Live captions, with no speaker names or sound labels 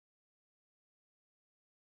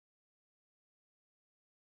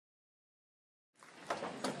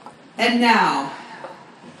And now,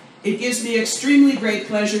 it gives me extremely great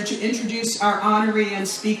pleasure to introduce our honoree and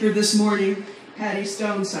speaker this morning, Patty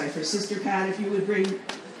Stonesifer. Sister Pat, if you would bring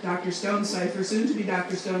Dr. Stonesifer, soon to be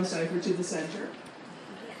Dr. Stonesifer, to the center.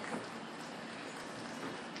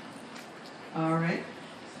 All right.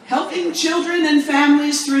 Helping children and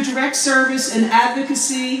families through direct service and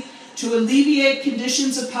advocacy to alleviate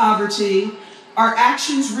conditions of poverty are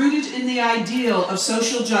actions rooted in the ideal of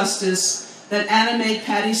social justice that animate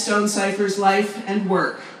Patty Stonesifer's life and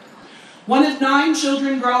work. One of 9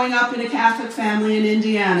 children growing up in a Catholic family in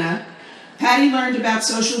Indiana, Patty learned about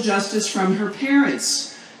social justice from her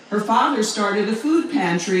parents. Her father started a food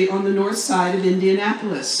pantry on the north side of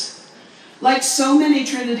Indianapolis. Like so many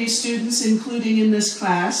Trinity students, including in this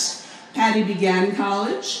class, Patty began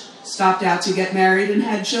college, stopped out to get married and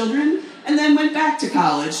had children, and then went back to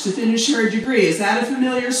college to finish her degree. Is that a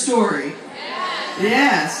familiar story? Yes.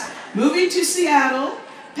 Yes. Moving to Seattle,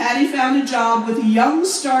 Patty found a job with a young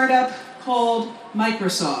startup called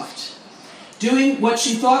Microsoft, doing what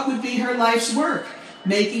she thought would be her life's work,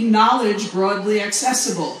 making knowledge broadly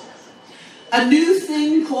accessible. A new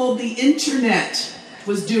thing called the Internet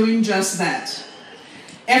was doing just that.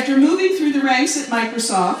 After moving through the ranks at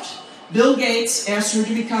Microsoft, Bill Gates asked her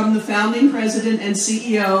to become the founding president and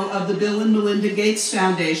CEO of the Bill and Melinda Gates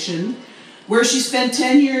Foundation, where she spent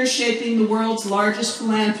 10 years shaping the world's largest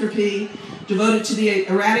philanthropy devoted to the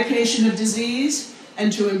eradication of disease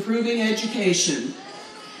and to improving education.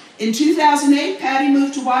 In 2008, Patty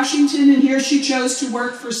moved to Washington, and here she chose to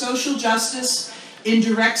work for social justice in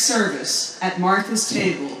direct service at Martha's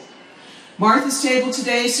Table. Martha's Table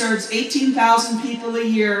today serves 18,000 people a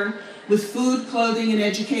year with food, clothing, and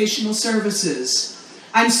educational services.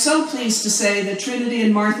 I'm so pleased to say that Trinity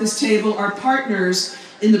and Martha's Table are partners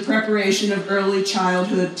in the preparation of early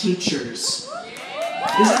childhood teachers.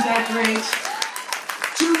 Isn't that great?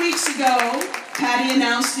 2 weeks ago, Patty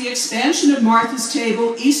announced the expansion of Martha's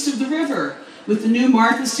Table east of the river with the new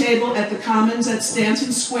Martha's Table at the Commons at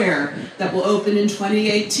Stanton Square that will open in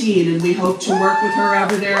 2018, and we hope to work with her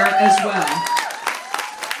over there as well.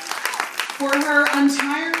 For her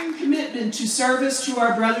untiring commitment to service to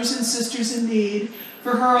our brothers and sisters in need,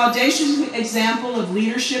 for her audacious example of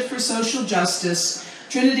leadership for social justice,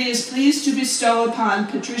 Trinity is pleased to bestow upon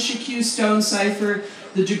Patricia Q. Stonesifer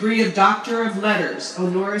the degree of Doctor of Letters,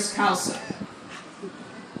 honoris causa.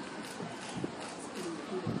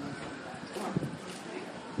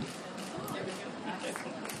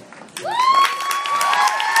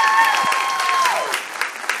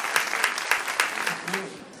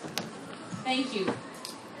 Thank you.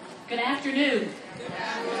 Good afternoon. Good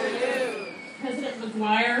afternoon. President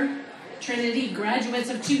McGuire, Trinity, graduates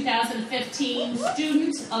of 2015,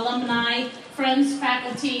 students, alumni, friends,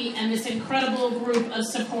 faculty, and this incredible group of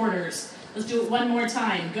supporters. Let's do it one more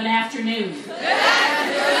time. Good afternoon. Good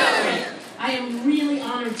afternoon. I am really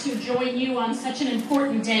honored to join you on such an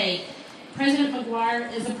important day. President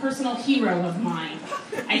McGuire is a personal hero of mine.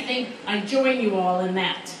 I think I join you all in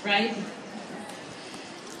that, right?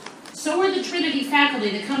 So are the Trinity faculty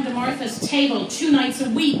that come to Martha's Table 2 nights a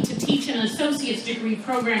week to teach an associate's degree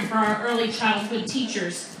program for our early childhood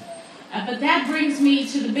teachers. But that brings me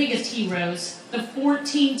to the biggest heroes, the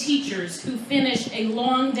 14 teachers who finish a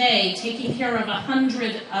long day taking care of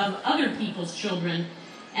 100 of other people's children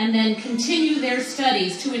and then continue their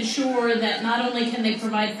studies to ensure that not only can they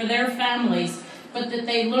provide for their families, but that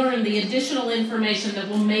they learn the additional information that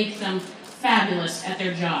will make them fabulous at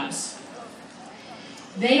their jobs.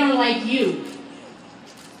 They are like you.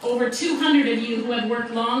 Over 200 of you who have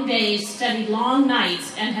worked long days, studied long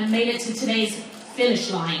nights, and have made it to today's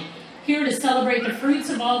finish line. Here to celebrate the fruits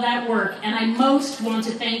of all that work, and I most want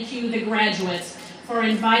to thank you, the graduates, for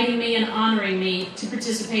inviting me and honoring me to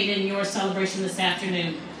participate in your celebration this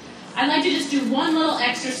afternoon. I'd like to just do one little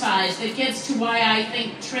exercise that gets to why I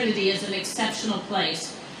think Trinity is an exceptional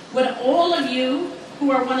place. Would all of you who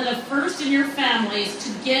are one of the first in your families to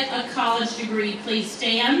get a college degree, please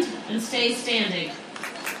stand and stay standing.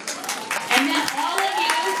 And then all of you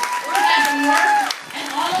who had to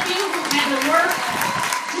work,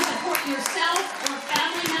 to support yourself or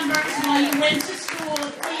family members while you went to school,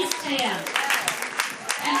 please stand.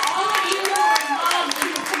 And all of you who are involved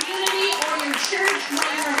in your community or your church while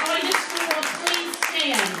you were going to school, please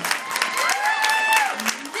stand.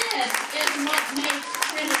 This is what makes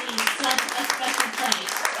Trinity such a special place.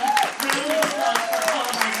 A round of applause for all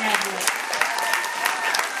of our graduates.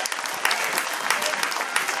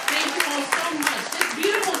 Thank you all so much. This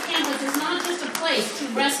beautiful campus is not just a place to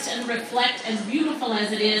rest and reflect, as beautiful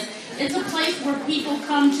as it is. It's a place where people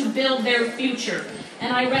come to build their future.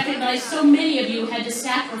 And I recognize so many of you had to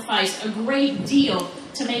sacrifice a great deal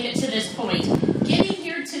to make it to this point. Getting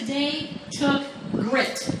here today took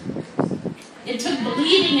grit. It took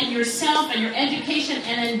believing in yourself and your education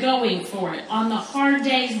and then going for it. On the hard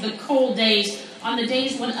days, the cold days, on the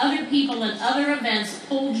days when other people and other events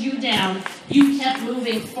pulled you down, you kept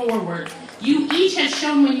moving forward. You each have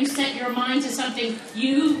shown when you set your mind to something,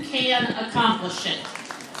 you can accomplish it.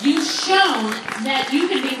 You've shown that you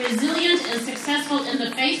can be resilient and successful in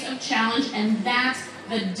the face of challenge, and that's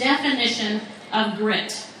the definition of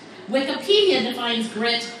grit. Wikipedia defines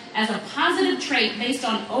grit as a positive trait based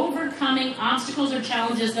on overcoming obstacles or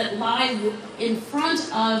challenges that lie in front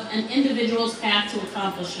of an individual's path to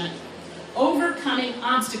accomplishment. Overcoming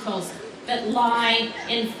obstacles that lie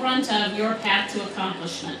in front of your path to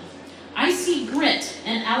accomplishment. I see grit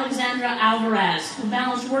in Alexandra Alvarez, who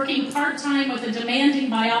balanced working part-time with a demanding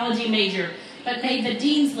biology major, but made the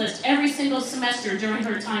dean's list every single semester during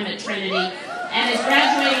her time at Trinity, and is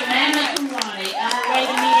graduating magna cum laude on her way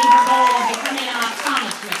to meeting her goal of becoming an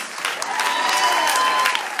optometrist.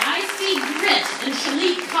 I see grit in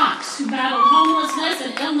Shalik Cox, who battled homelessness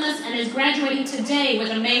and illness and is graduating today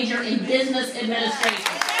with a major in business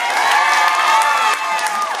administration.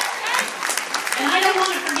 And I don't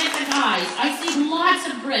want to forget the guys. I see lots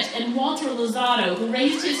of grit in Walter Lozado, who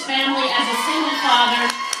raised his family as a single father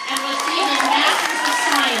and received his Master's of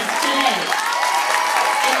Science today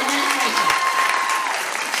in administration.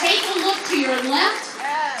 Take a look to your left.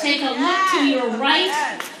 Take a look to your right.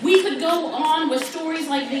 We could go on with stories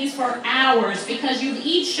like these for hours because you've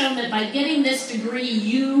each shown that by getting this degree,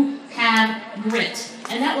 you have grit.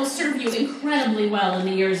 And that will serve you incredibly well in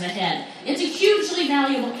the years ahead. It's a hugely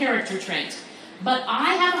valuable character trait. But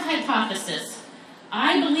I have a hypothesis.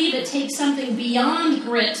 I believe it takes something beyond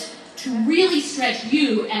grit to really stretch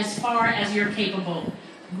you as far as you're capable.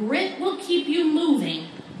 Grit will keep you moving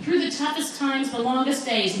through the toughest times, the longest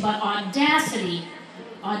days, but audacity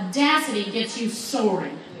gets you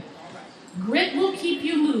soaring. Grit will keep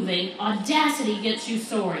you moving. Audacity gets you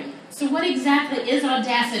soaring. So what exactly is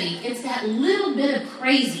audacity? It's that little bit of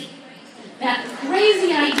crazy. That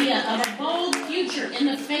crazy idea of a bold future in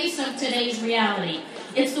the face of today's reality.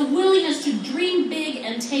 It's the willingness to dream big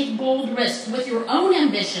and take bold risks with your own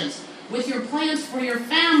ambitions, with your plans for your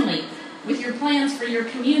family, with your plans for your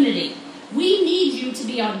community. We need you to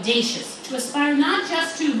be audacious, to aspire not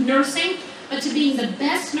just to nursing, but to being the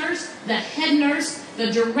best nurse, the head nurse,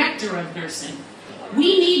 the director of nursing.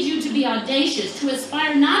 We need you to be audacious, to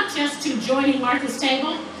aspire not just to joining Martha's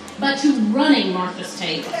Table, but to running Martha's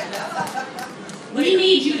Table. We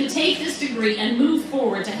need you to take this degree and move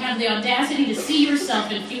forward, to have the audacity to see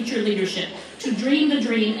yourself in future leadership, to dream the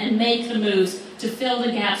dream and make the moves to fill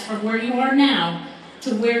the gaps from where you are now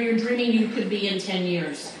to where you're dreaming you could be in 10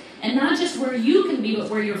 years. And not just where you can be, but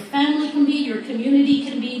where your family can be, your community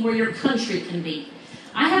can be, where your country can be.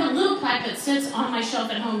 I have a little plaque that sits on my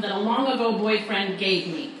shelf at home that a long ago boyfriend gave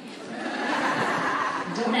me.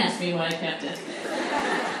 Don't ask me why I kept it.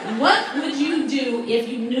 What would you do if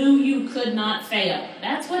you knew you could not fail?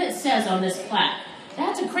 That's what it says on this plaque.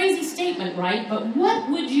 That's a crazy statement, right? But what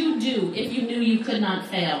would you do if you knew you could not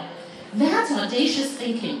fail? That's audacious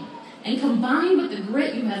thinking. And combined with the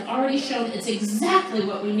grit you have already shown, it's exactly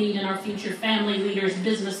what we need in our future family leaders,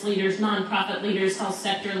 business leaders, nonprofit leaders, health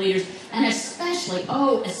sector leaders, and especially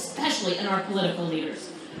in our political leaders.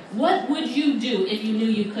 What would you do if you knew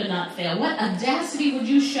you could not fail? What audacity would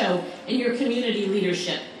you show in your community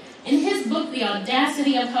leadership? In his book, The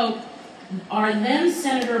Audacity of Hope, our then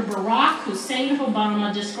Senator Barack Hussein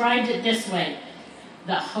Obama described it this way: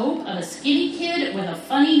 the hope of a skinny kid with a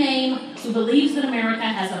funny name who believes that America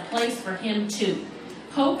has a place for him too.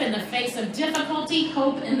 Hope in the face of difficulty,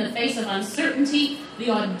 hope in the face of uncertainty,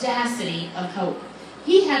 the audacity of hope.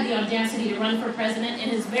 He had the audacity to run for president in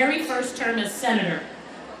his very first term as senator,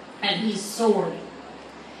 and he soared.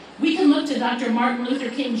 We can look to Dr. Martin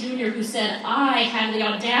Luther King Jr., who said, "I have the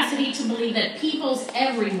audacity to believe that peoples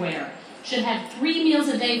everywhere should have 3 meals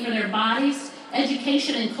a day for their bodies,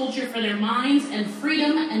 education and culture for their minds, and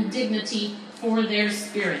freedom and dignity for their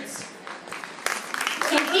spirits."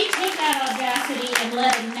 So he took that audacity and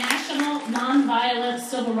led a national, nonviolent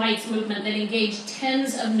civil rights movement that engaged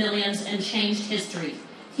tens of millions and changed history.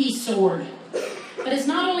 He soared. But it's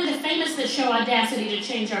not only the famous that show audacity to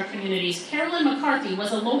change our communities. Carolyn McCarthy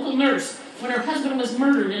was a local nurse when her husband was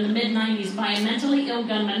murdered in the mid-90s by a mentally ill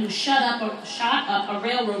gunman who shot up a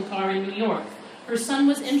railroad car in New York. Her son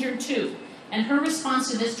was injured too, and her response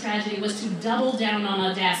to this tragedy was to double down on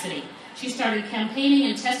audacity. She started campaigning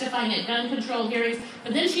and testifying at gun control hearings,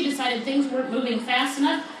 but then she decided things weren't moving fast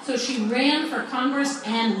enough, so she ran for Congress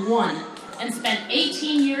and won. and spent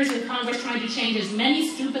 18 years in Congress trying to change as many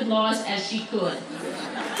stupid laws as she could.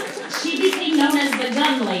 She became known as the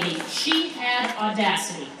gun lady. She had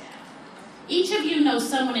audacity. Each of you knows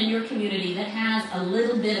someone in your community that has a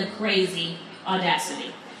little bit of crazy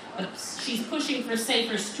audacity. She's pushing for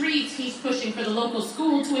safer streets. He's pushing for the local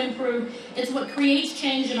school to improve. It's what creates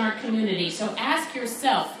change in our community. So ask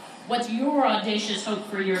yourself, what's your audacious hope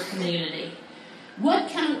for your community? What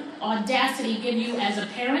can audacity give you as a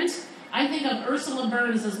parent? I think of Ursula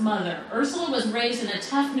Burns' mother. Ursula was raised in a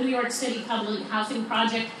tough New York City public housing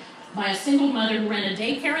project by a single mother who ran a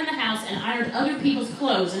daycare in the house and ironed other people's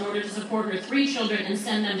clothes in order to support her 3 children and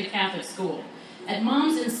send them to Catholic school. At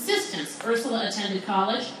Mom's insistence, Ursula attended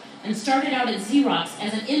college and started out at Xerox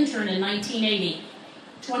as an intern in 1980.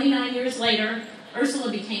 29 years later,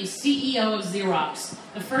 Ursula became CEO of Xerox,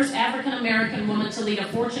 the first African-American woman to lead a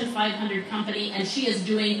Fortune 500 company, and she is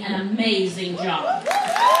doing an amazing job.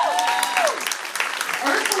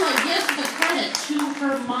 Ursula gives the credit to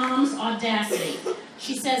her mom's audacity.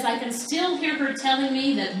 She says, I can still hear her telling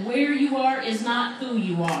me that where you are is not who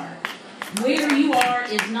you are. Where you are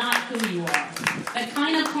is not who you are. The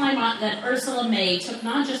kind of climb that Ursula made took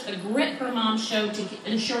not just the grit her mom showed to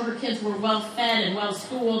ensure her kids were well-fed and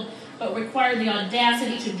well-schooled, but required the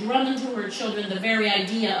audacity to drum into her children the very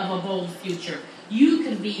idea of a bold future. You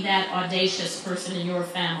can be that audacious person in your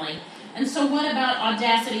family. And so what about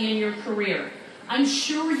audacity in your career? I'm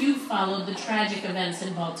sure you followed the tragic events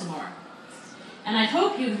in Baltimore. And I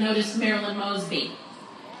hope you've noticed Marilyn Mosby,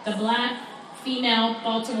 the black female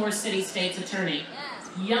Baltimore City State's attorney,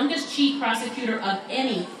 youngest chief prosecutor of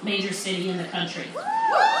any major city in the country.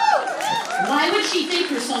 Why would she think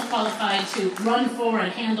herself qualified to run for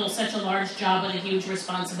and handle such a large job with a huge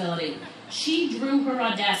responsibility? She drew her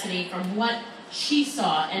audacity from what she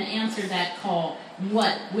saw and answered that call.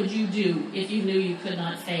 What would you do if you knew you could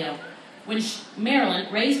not fail? When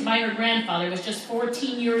Marilyn, raised by her grandfather, was just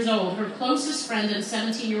 14 years old, her closest friend and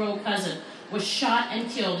 17-year-old cousin was shot and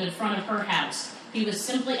killed in front of her house. He was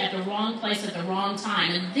simply at the wrong place at the wrong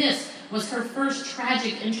time, and this was her first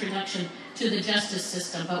tragic introduction to the justice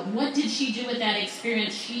system. But what did she do with that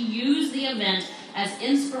experience? She used the event as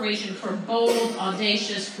inspiration for bold,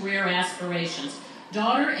 audacious career aspirations.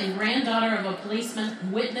 Daughter and granddaughter of a policeman,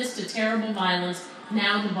 witness to terrible violence,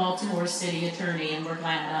 now the Baltimore City attorney, and we're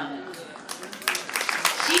glad of it.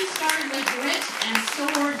 She started with grit and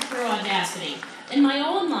soared through audacity. In my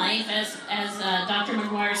own life, as Dr.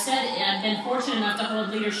 McGuire said, I've been fortunate enough to hold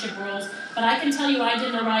leadership roles, but I can tell you I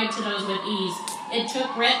didn't arrive to those with ease. It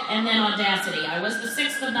took grit and then audacity. I was the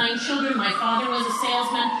 6th of 9 children. My father was a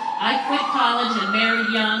salesman. I quit college and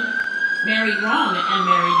married young, married wrong and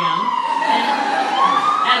married young. And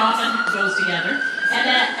that often goes together. And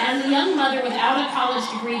as a young mother without a college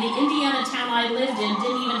degree, the Indiana town I lived in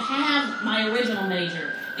didn't even have my original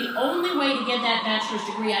major. The only way to get that bachelor's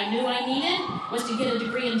degree I knew I needed was to get a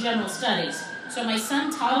degree in general studies. So my son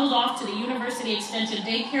toddled off to the University Extension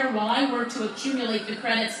daycare while I worked to accumulate the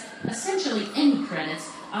credits, essentially any credits,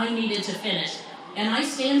 I needed to finish. And I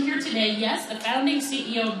stand here today, yes, the founding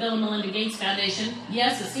CEO of Bill and Melinda Gates Foundation,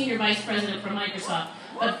 yes, a senior vice president for Microsoft.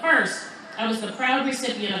 But first, I was the proud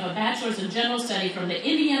recipient of a bachelor's in general study from the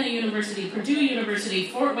Indiana University, Purdue University,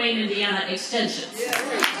 Fort Wayne, Indiana extensions.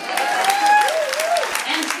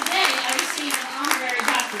 And today I received an honorary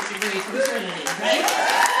doctorate degree from Trinity, right?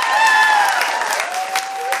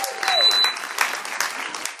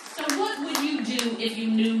 So what would you do if you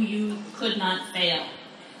knew you could not fail?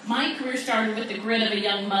 My career started with the grit of a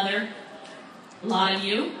young mother, a lot of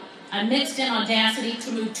you. I mixed in audacity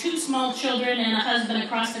to move 2 small children and a husband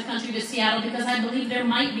across the country to Seattle because I believed there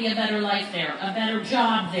might be a better life there, a better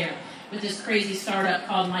job there with this crazy startup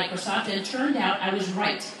called Microsoft. And it turned out I was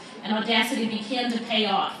right, and audacity began to pay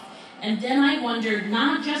off. And then I wondered,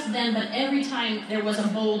 not just then, but every time there was a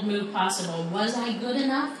bold move possible, was I good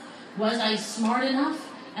enough? Was I smart enough?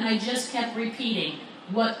 And I just kept repeating,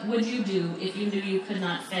 what would you do if you knew you could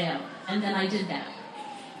not fail? And then I did that.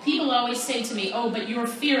 People always say to me, oh, but you're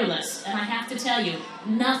fearless. And I have to tell you,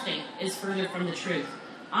 nothing is further from the truth.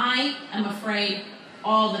 I am afraid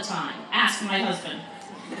all the time. Ask my husband.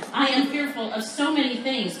 I am fearful of so many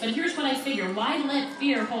things, but here's what I figure. Why let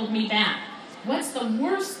fear hold me back? What's the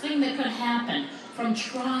worst thing that could happen from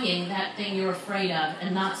trying that thing you're afraid of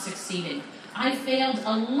and not succeeding? I failed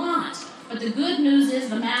a lot, but the good news is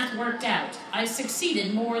the math worked out. I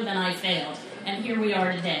succeeded more than I failed, and here we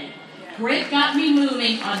are today. Grit got me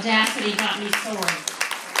moving, audacity got me soaring.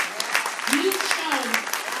 You've shown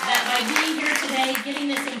that by being here today, getting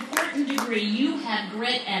this important degree, you have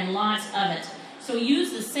grit and lots of it. So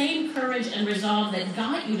use the same courage and resolve that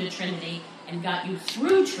got you to Trinity and got you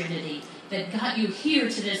through Trinity that got you here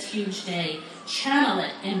to this huge day. Channel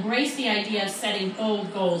it. Embrace the idea of setting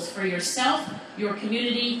bold goals for yourself, your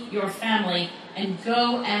community, your family, and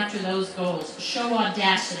go after those goals. Show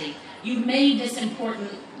audacity. You made this important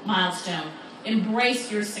milestone.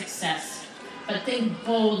 Embrace your success, but think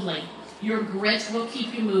boldly. Your grit will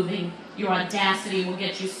keep you moving. Your audacity will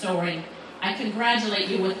get you soaring. I congratulate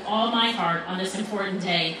you with all my heart on this important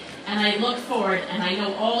day, and I look forward, and I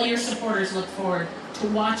know all your supporters look forward, to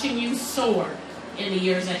watching you soar in the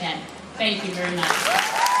years ahead. Thank you very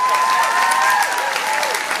much.